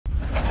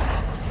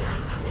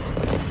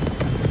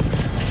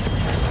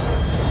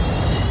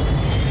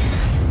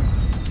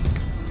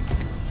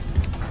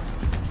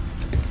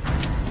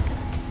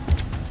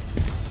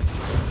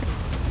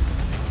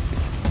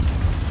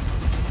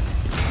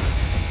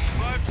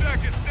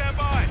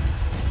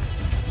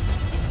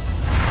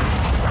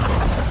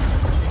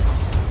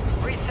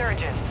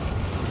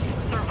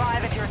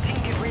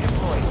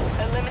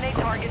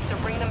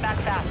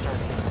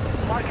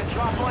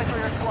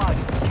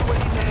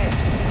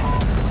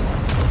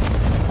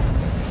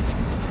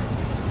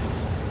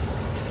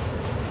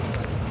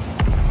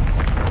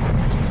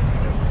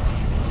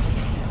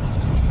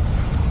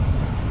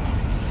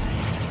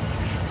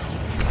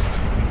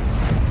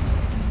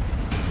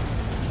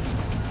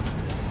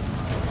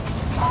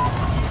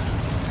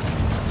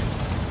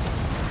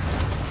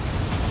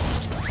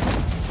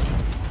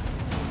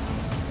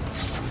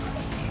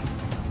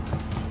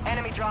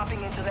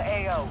to the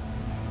AO.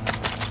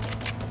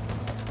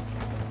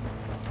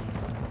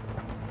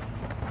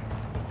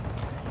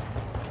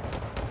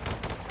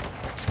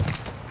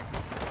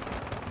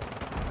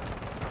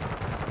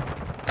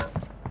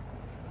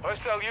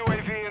 Hostile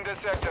UAV in this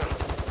sector.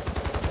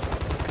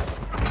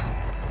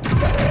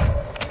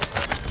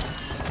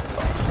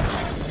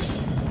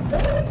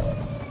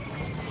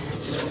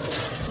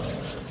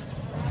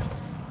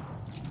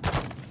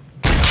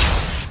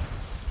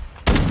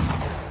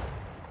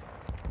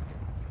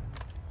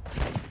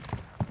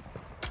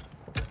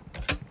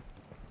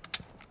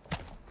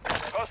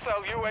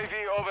 Hostile UAV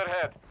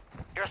overhead.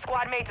 Your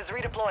squad mate is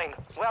redeploying.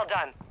 Well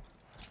done.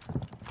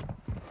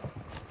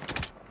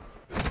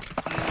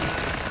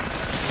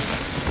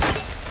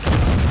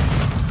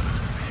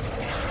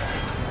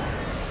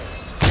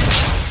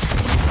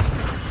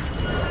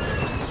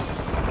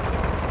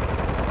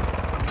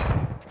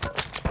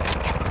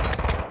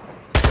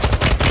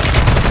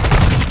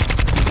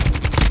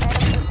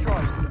 Enemy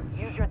destroyed.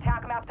 Use your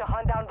TAC map to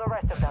hunt down the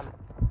rest of them.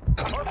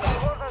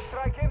 Hostile mortar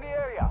strike in the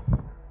area.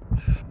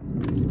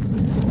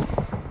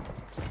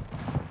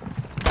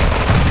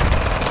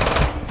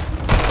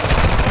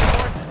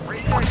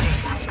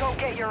 Resurging. Go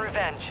get your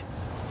revenge.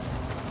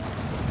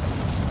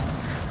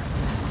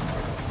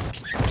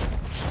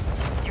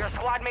 Your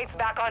squad mate's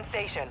back on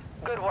station.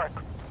 Good work.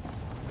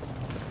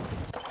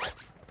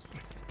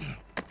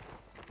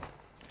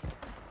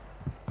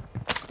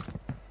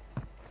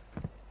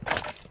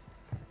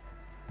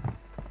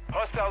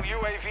 Hostile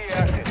UAV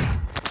active.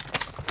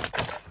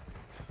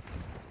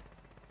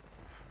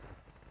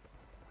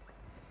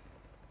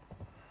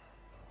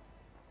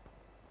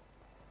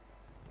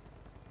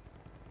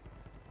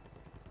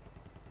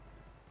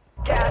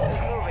 Gas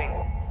is moving.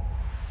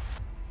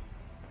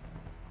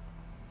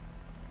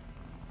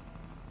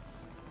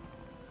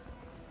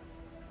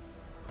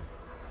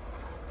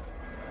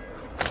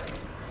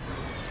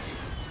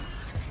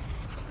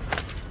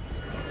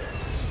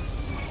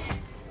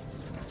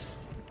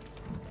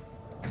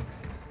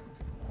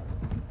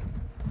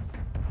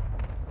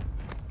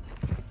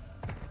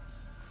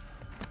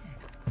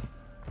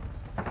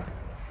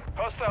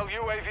 Hostile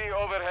UAV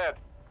overhead.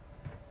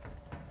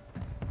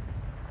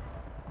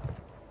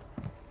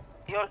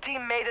 Your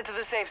team made it to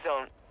the safe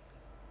zone.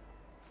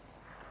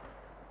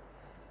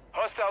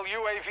 Hostile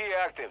UAV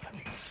active.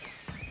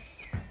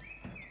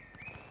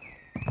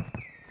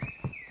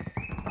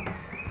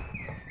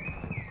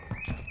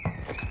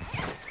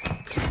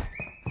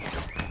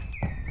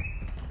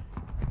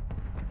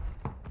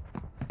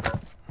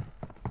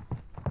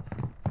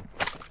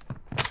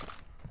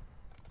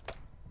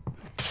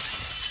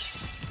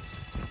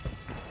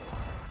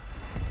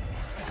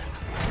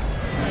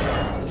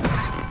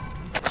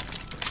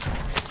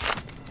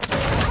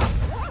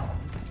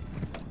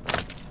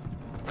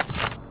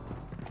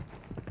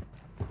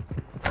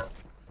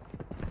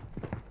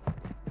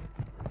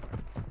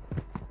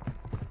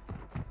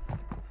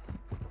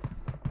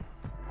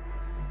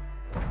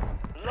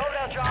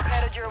 Loadout drop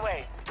headed your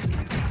way.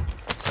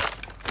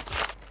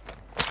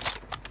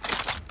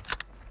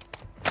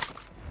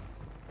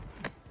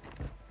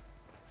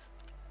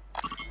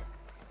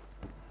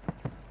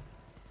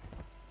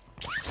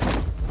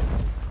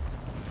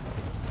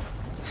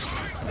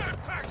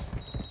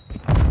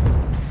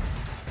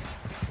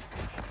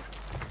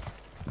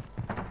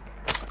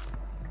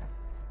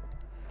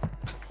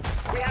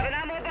 We have an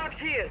ammo box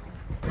here.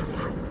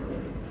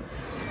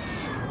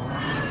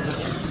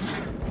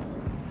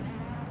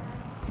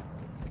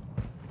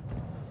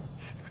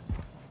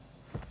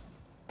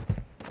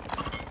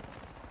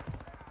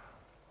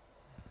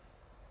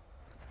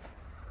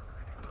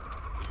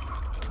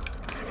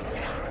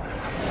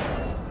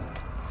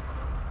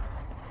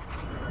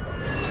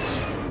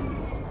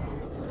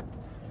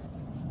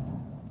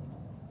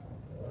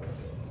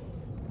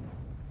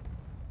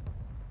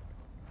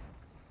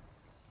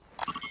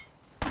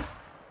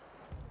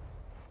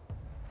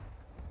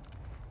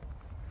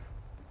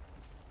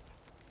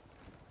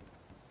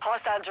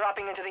 Hostile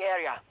dropping into the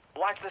area.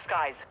 Watch the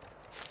skies.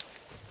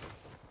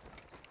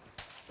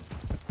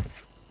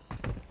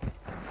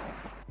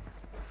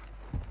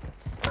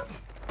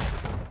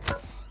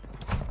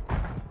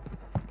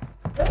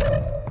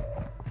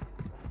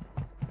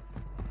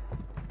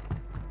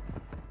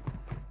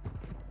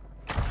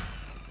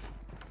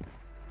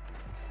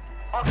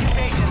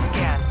 Occupation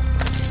scan.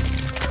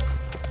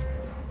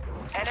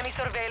 Enemy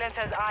surveillance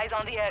has eyes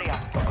on the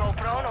area. Go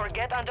prone or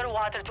get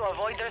underwater to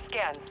avoid their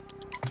scans.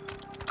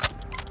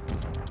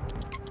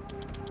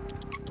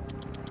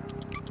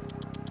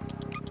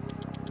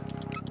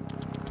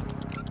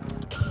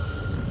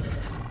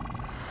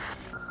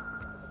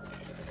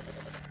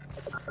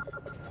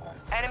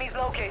 Enemies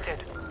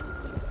located.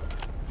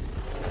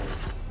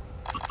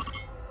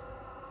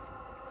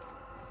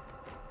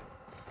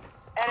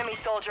 Enemy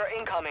soldier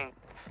incoming.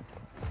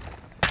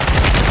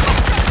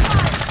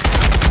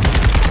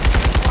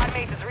 Squad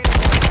mate is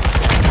redeployed.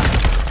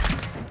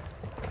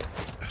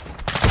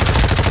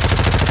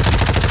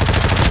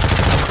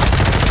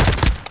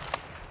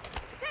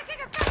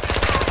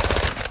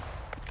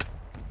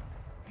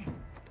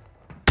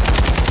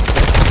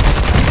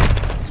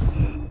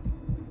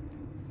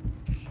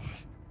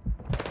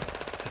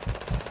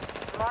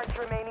 Marked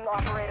remaining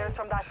operators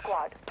from that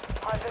squad.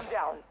 Hunt them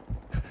down.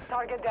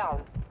 Target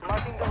down.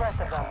 Marking the rest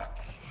of them.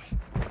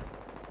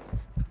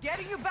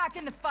 Getting you back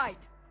in the fight.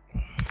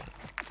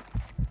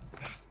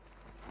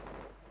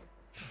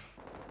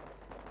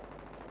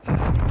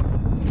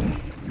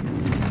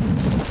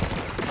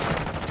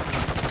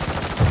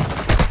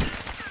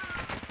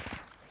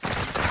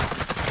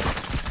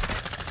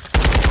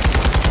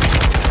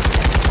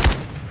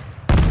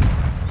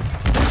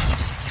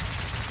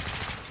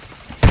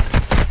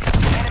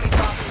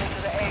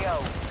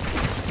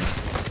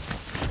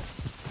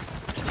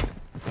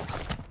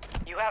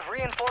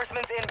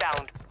 Reinforcements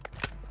inbound.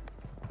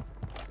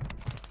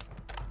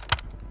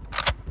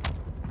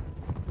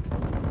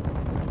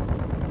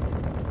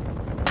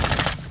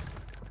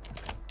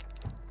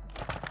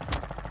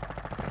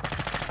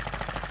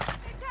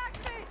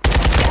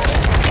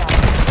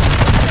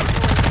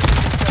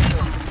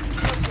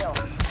 Good kill.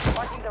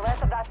 Marking the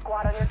rest of that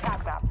squad on your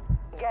attack map.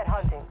 Get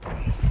hunting.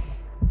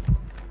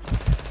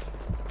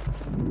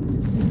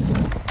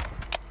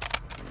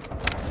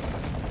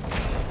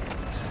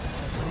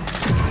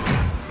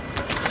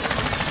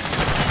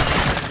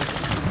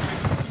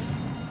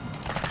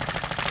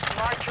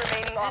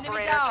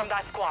 Operators from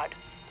that squad.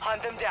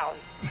 Hunt them down.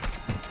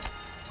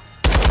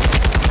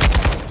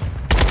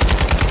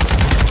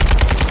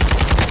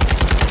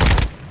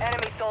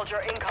 Enemy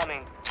soldier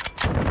incoming.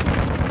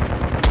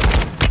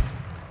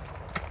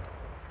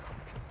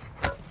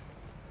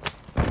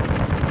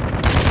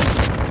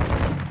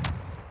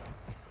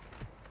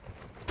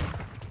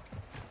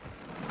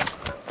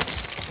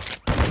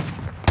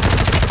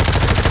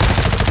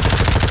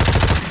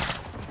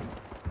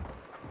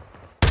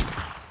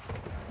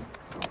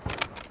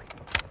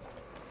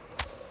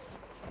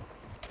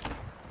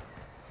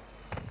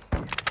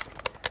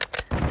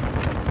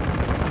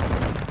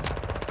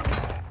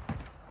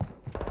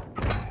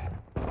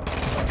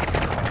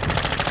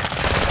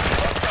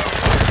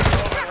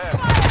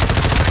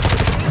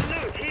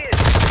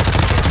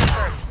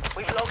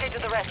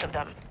 Of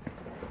them.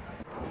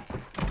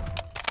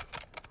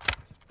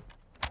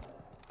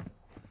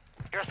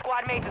 Your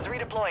squad mate is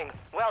redeploying.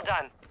 Well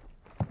done.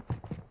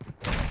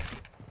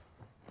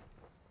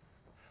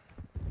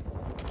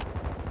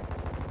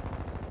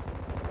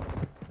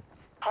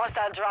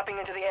 Hostile dropping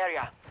into the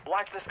area.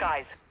 Watch the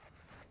skies.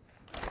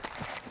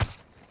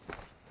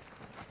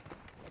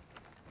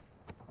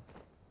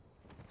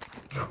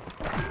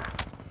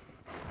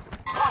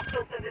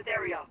 Hostiles in this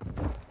area.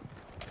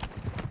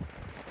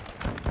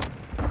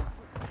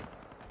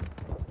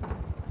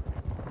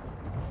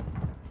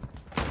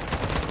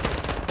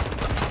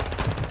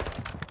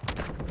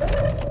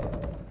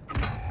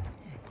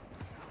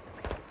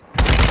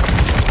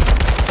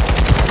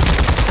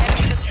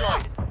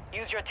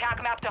 Use your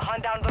attack map to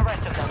hunt down the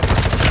rest of them.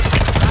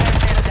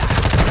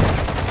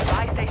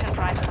 Buy station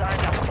prices are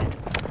adjusted.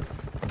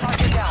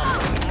 Target down,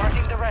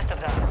 marking the rest of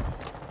them.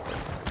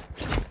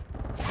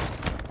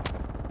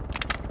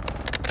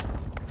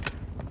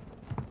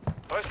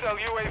 Hostile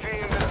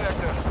UAV in the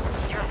sector.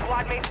 Your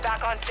squad mate's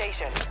back on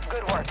station.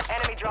 Good work.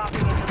 Enemy dropping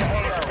into the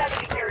AO.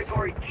 Enemy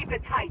territory. Keep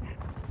it tight.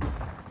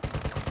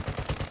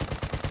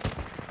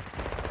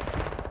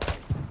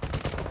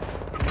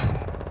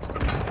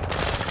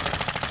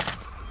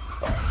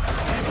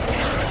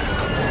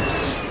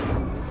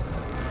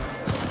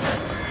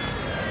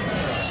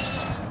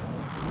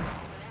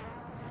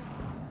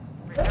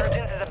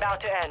 Resurgence is about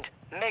to end.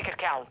 Make it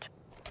count.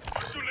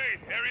 Too late.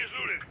 Area's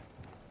looted.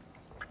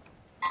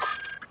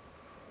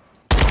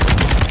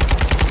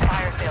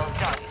 Fire sales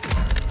done.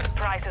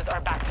 Prices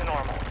are back to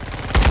normal.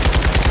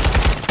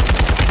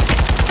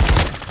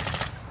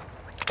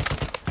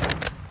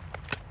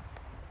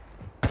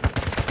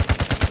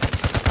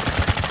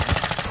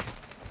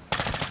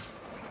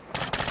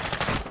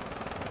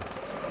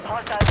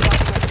 Hostiles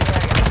dropping into the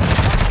area.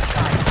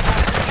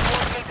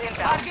 Reinforcements inbound.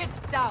 Targets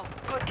down.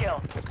 Good kill.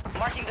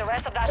 Marking the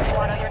rest of that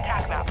squad on your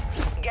attack map.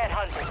 Get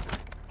hunting.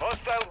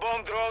 Hostile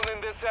bomb drone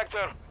in this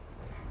sector.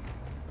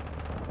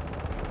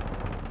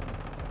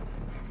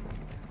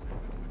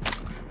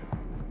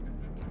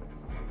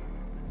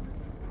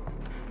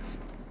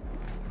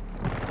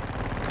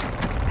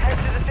 Head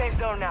to the safe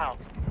zone now.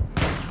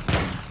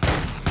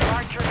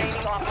 Mark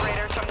remaining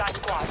operators from that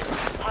squad.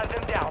 Hunt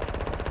them down.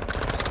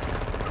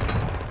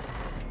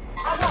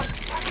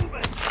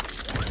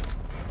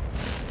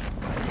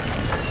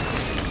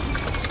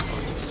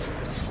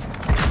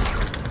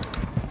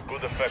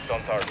 Good effect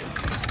on target.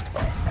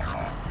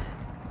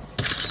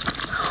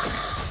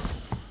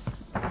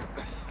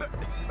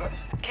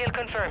 Kill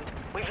confirmed.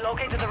 We've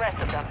located the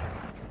rest of them.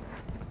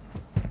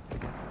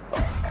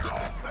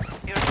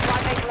 Your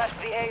squad mate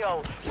left the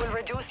AO. Will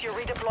reduce your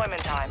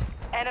redeployment time.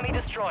 Enemy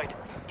destroyed.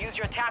 Use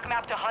your attack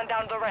map to hunt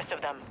down the rest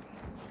of them.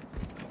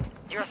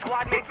 Your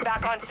squad mate's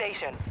back on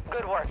station.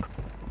 Good work.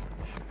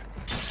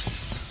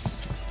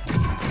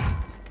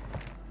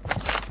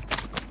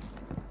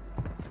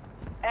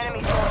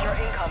 Enemy soldier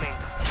incoming.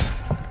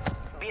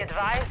 Be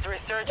advised,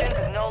 resurgence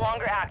is no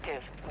longer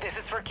active. This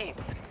is for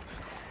keeps.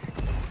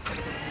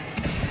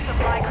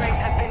 Supply crates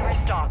have been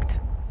restocked.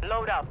 Low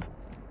load up.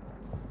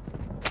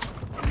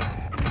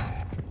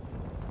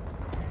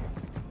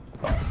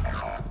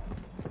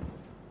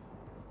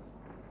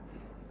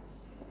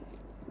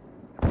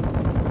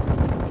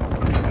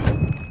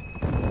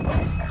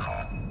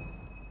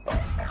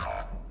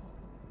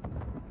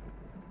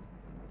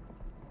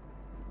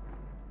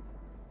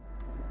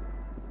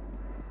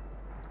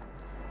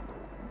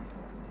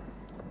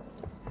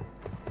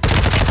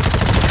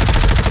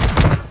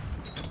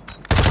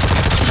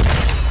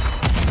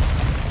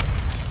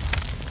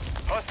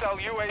 Hostile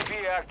UAV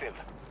active.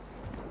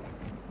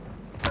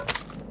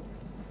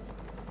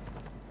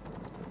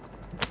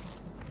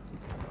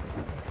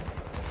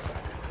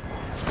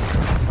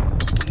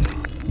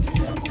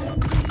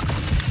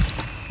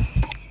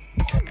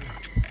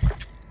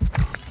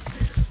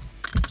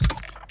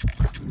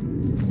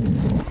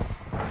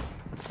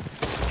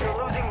 You're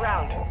losing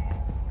ground.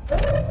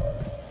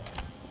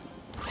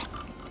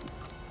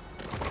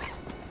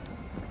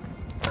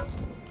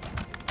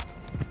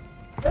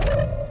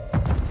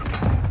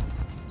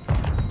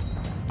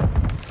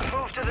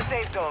 Move to the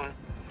safe zone.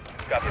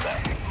 Copy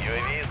that.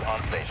 UAV is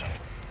on station.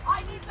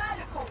 I need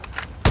medical.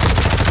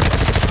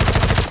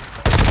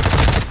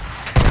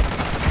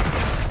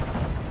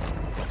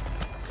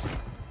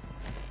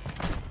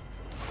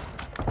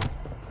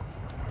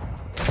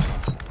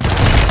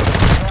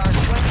 There are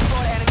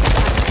 24 enemies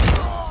active.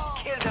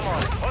 Kill them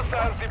all.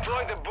 Hostiles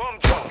deploy the bomb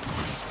drone.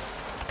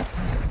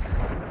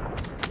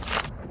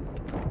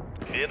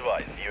 Be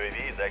advised, UAV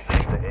is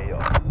exiting the AO.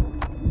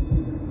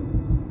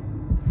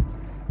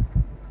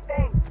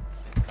 Thanks.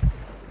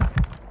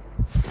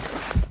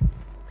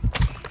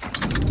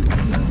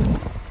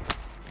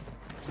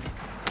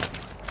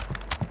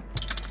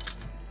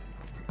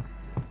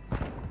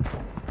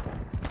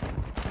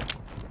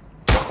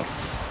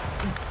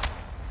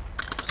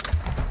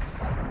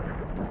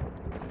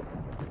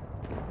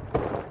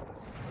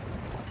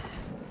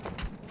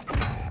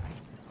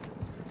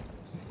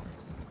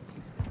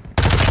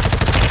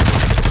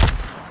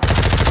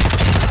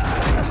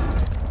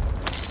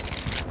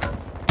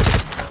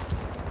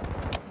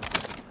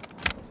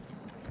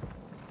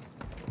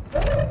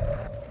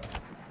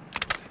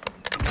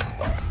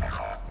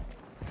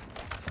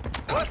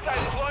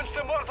 Hostiles launched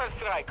a mortar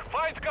strike.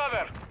 Find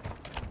cover.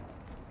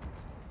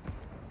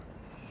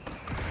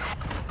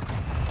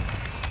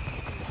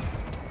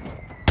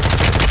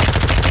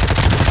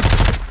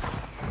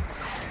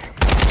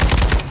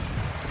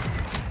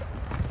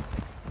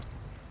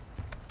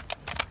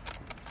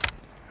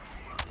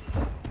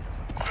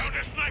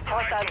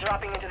 Hostiles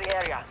dropping into the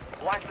area.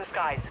 Watch the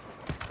skies.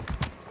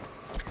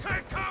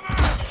 Take cover!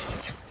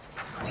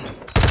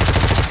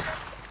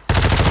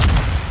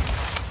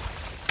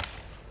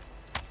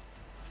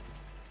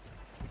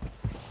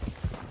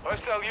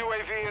 Hostile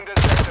UAV in the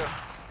sector.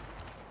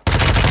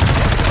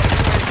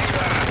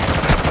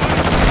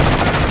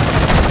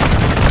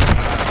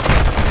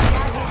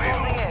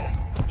 Moving in.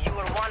 You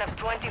were one of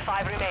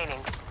 25 remaining.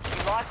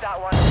 You lost that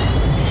one.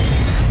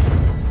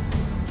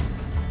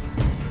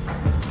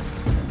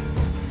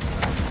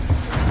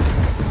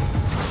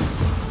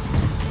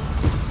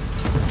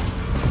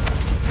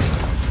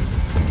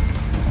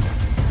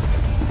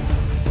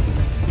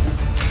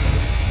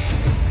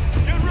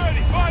 Get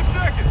ready, 5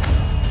 seconds!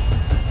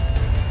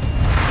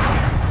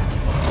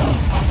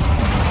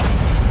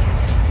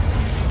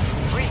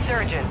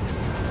 Resurgence.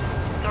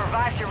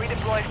 Survive to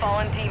redeploy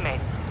fallen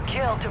teammates.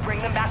 Kill to bring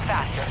them back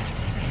faster.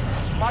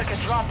 Mark a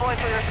drop point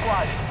for your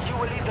squad. You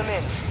will lead them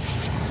in.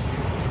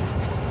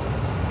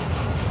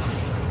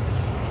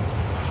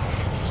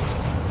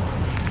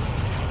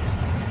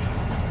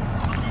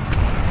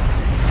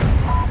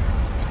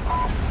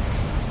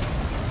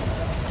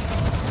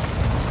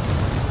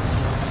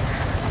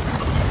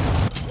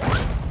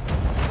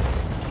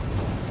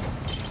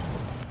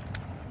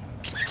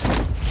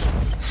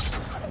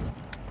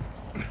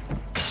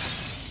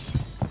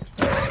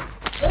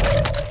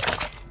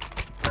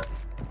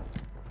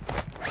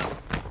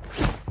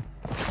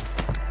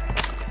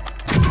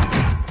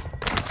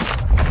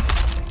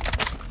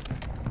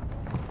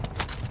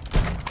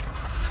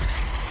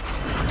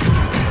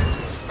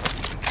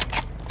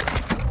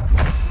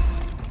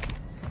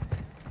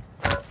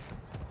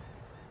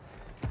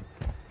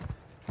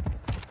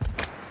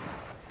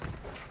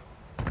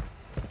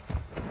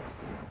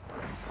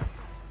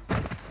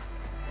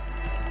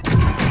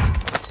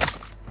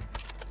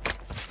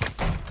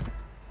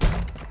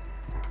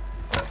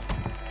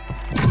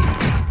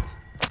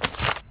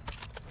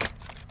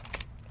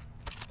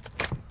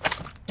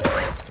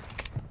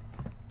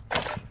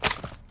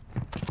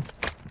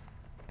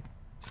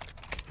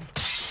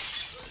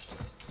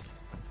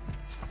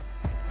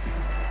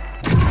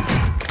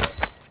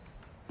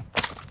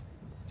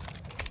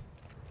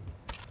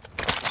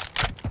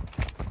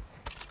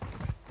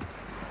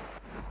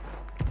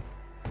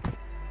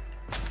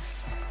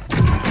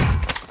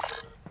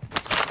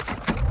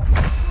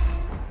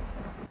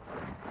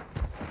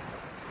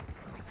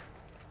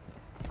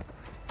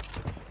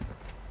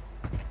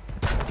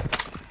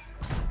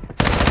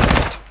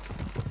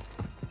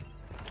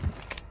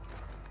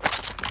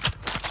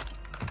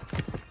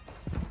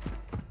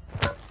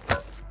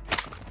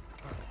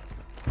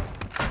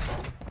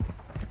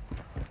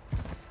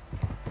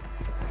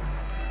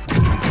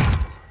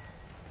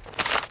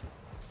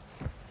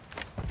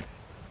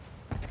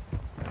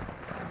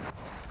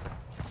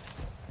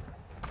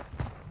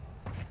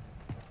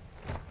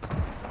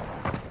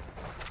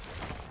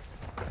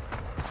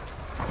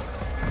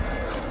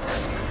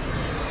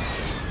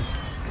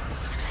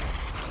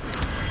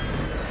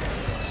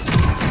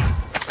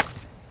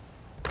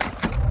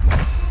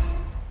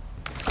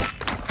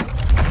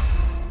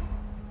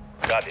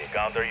 Copy.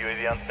 Counter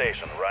UAV on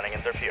station. Running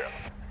interference.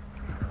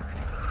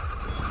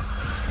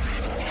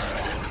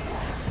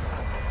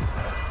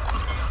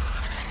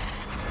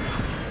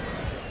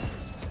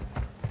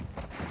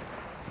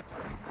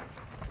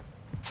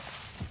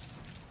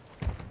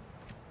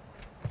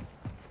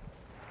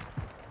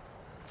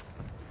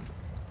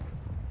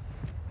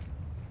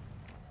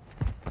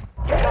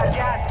 You got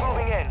gas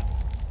moving in.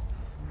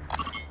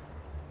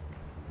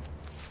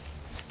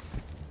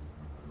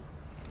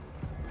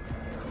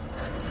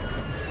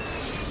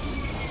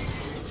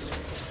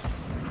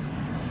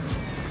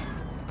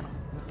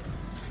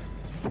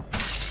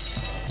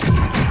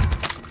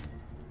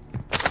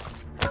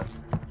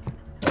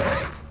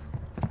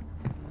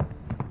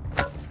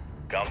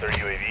 Counter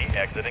UAV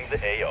exiting the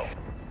AO.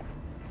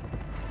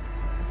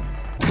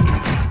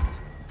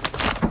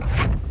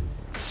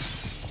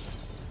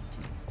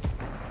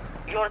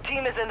 Your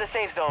team is in the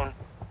safe zone.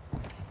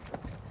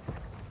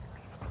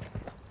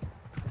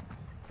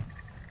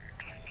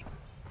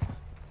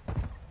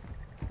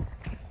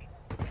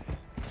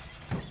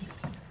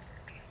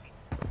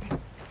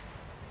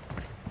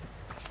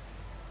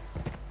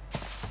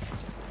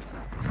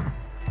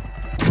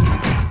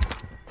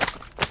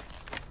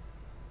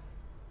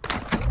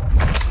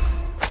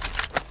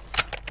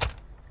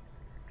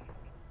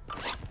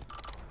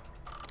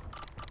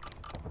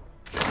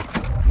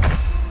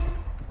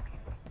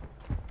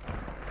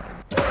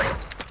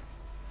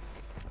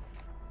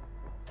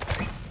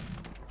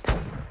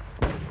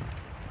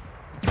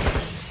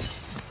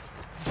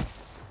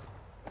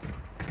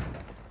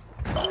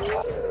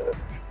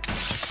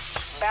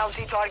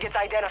 Bounty targets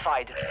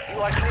identified. You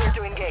are clear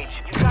to engage.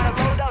 You've got a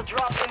loadout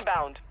drop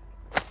inbound.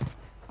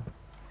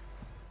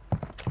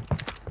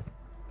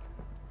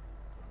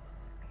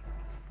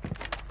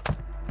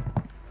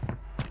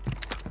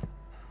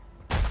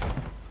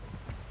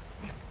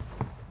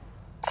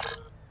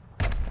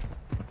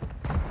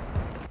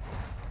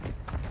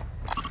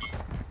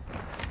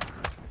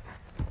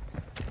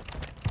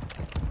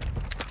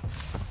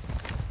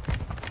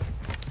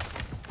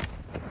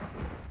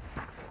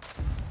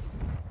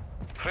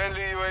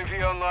 Friendly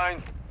UAV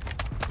online.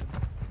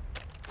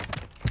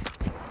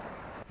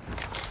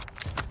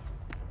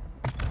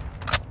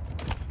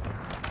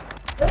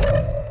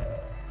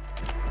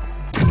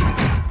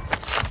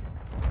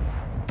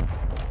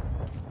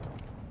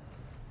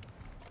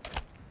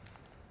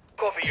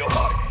 Copy your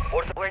mark.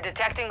 We're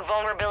detecting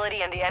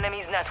vulnerability in the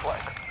enemy's network.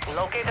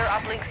 Locate their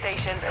uplink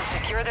stations and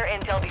secure their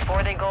intel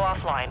before they go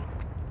offline.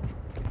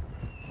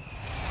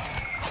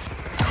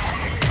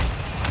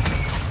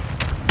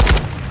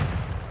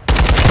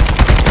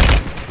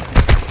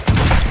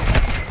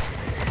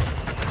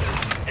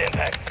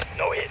 Impact.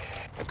 No hit.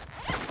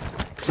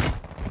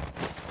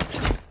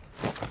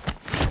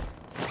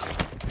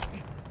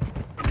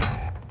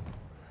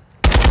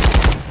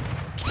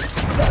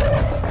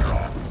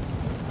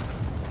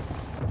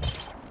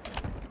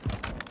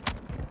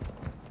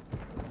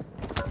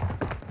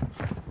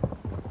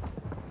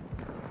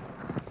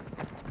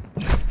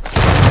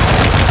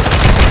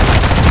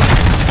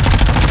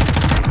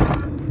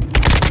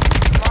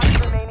 Mark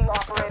remaining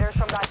operators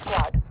from that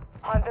squad.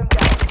 Hunt them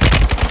down.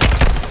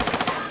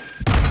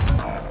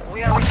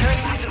 We are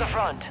returning you to the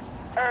front.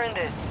 Earn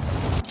this.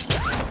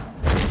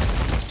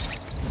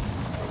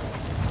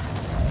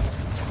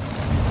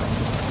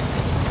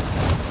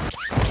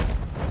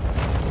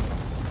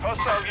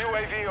 Hostile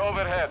UAV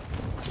overhead.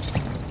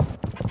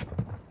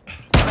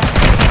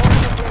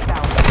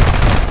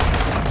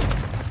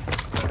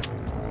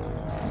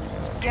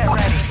 Get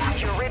ready.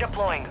 You're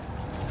redeploying.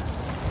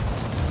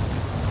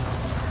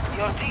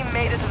 Your team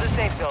made it to the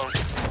safe zone.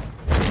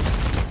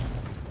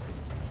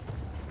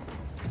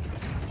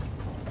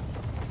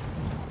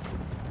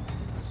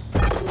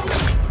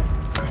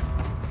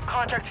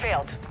 Contract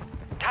failed.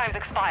 Time's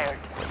expired.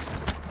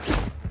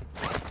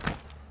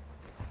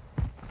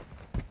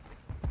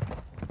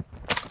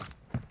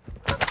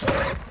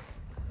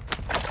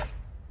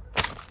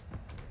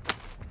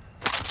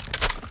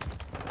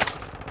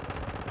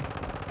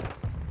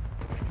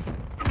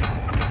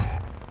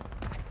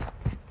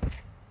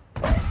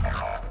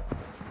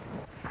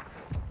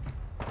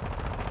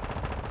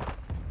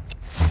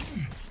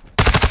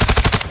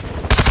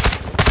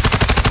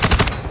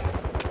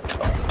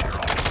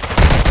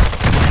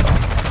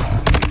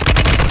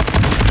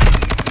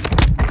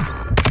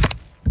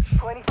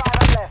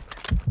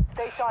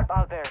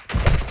 Out there.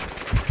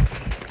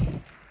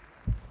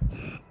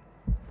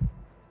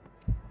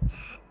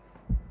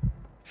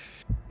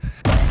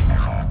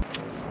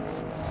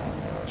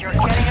 You're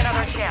getting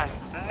another chance.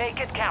 Make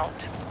it count.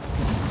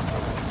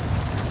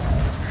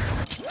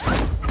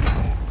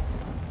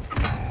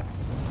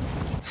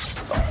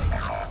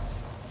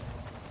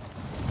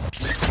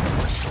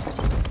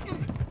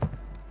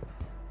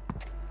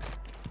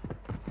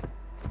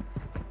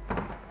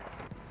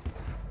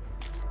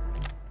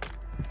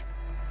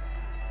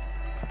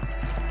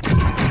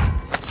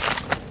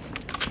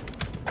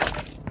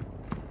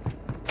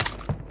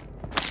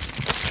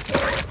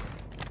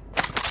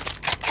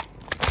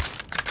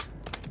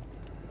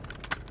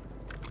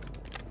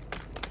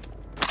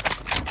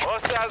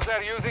 Hostiles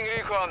are using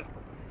recon.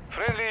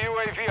 Friendly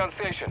UAV on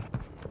station.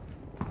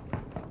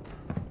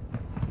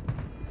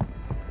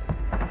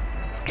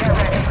 Get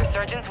ready.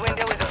 Resurgence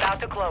window is about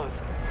to close.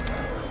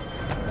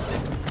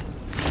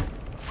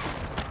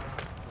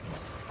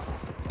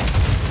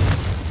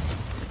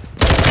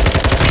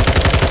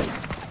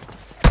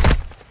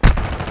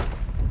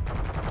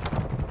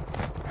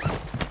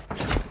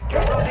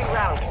 You're losing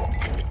ground.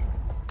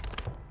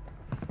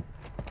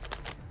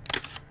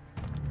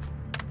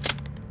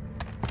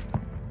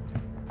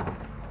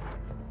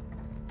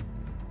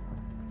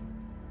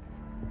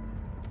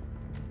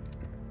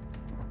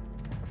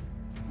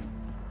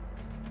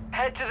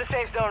 Head to the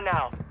safe zone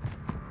now.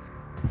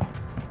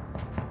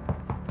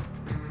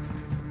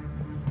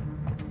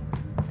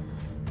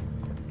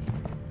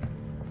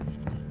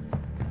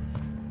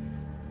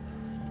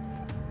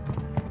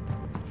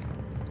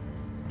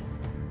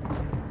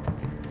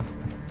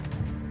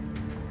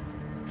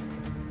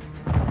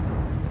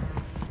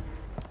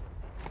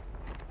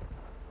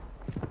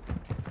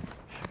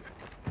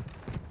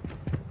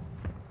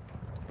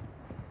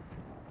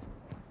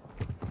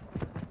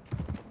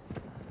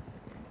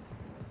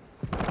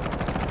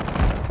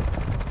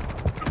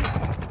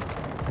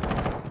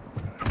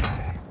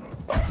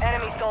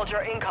 Enemy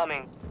soldier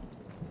incoming.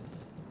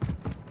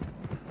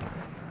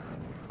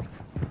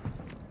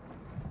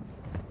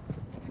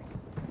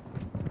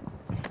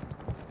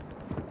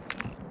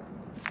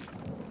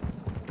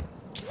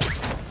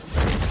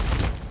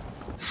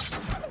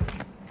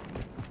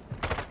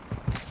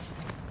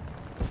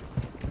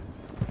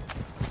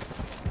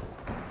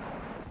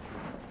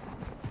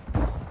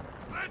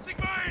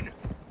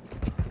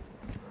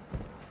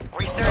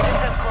 Resurgence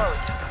has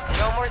closed.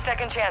 No more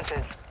second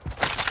chances.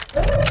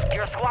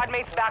 Your squad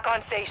mates back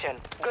on station.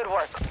 Good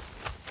work.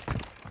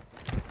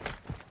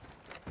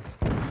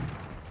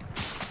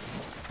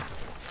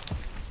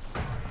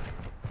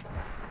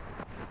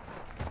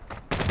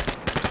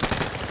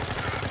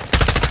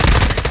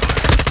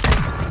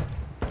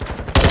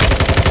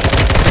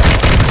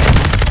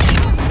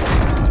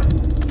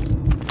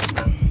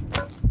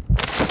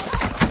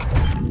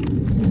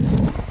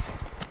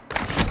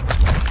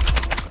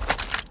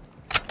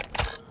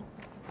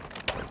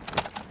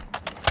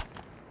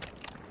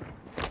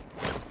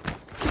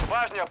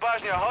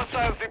 Bajnia,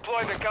 hostiles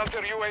deployed the counter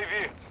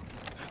UAV.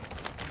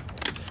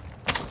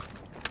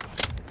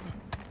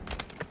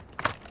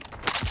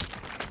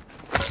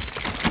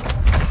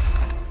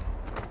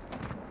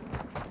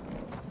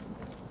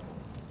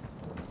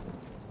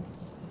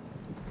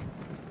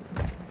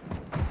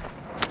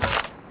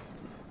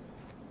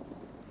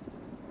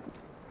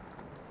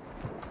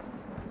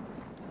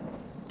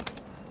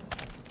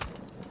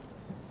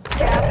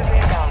 Gas is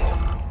inbound.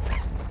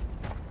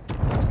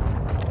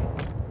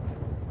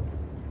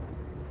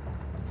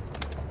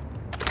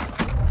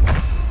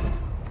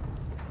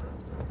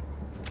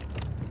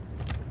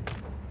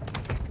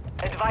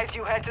 Advise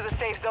you head to the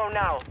safe zone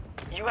now.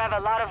 You have a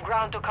lot of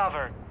ground to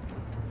cover.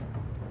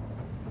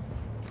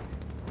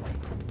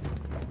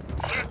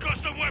 There's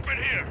custom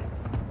weapon here.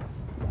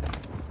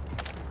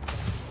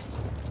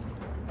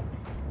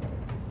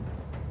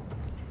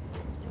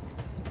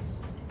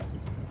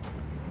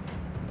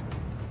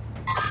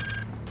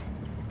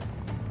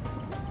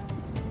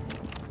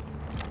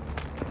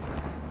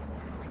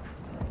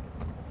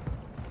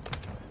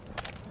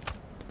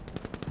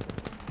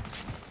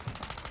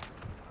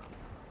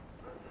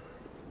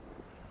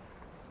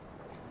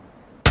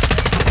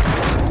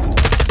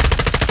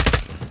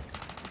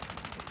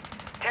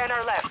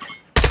 Are left.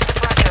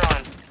 Pressure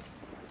on.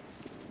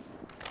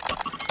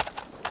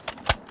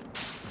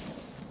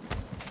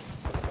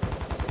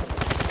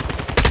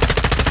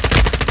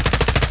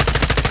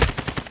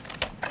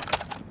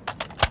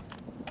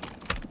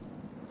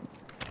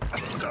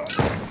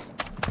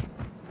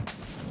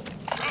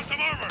 Got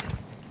some armor.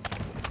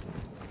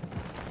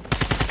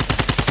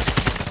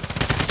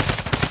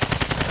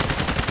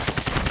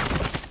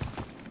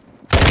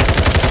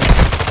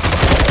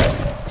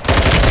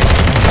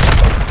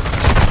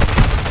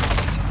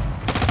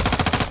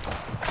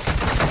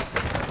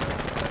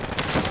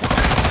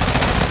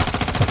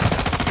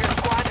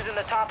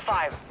 Top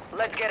 5.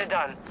 Let's get it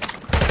done.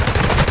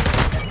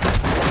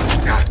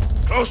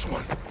 Close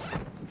one.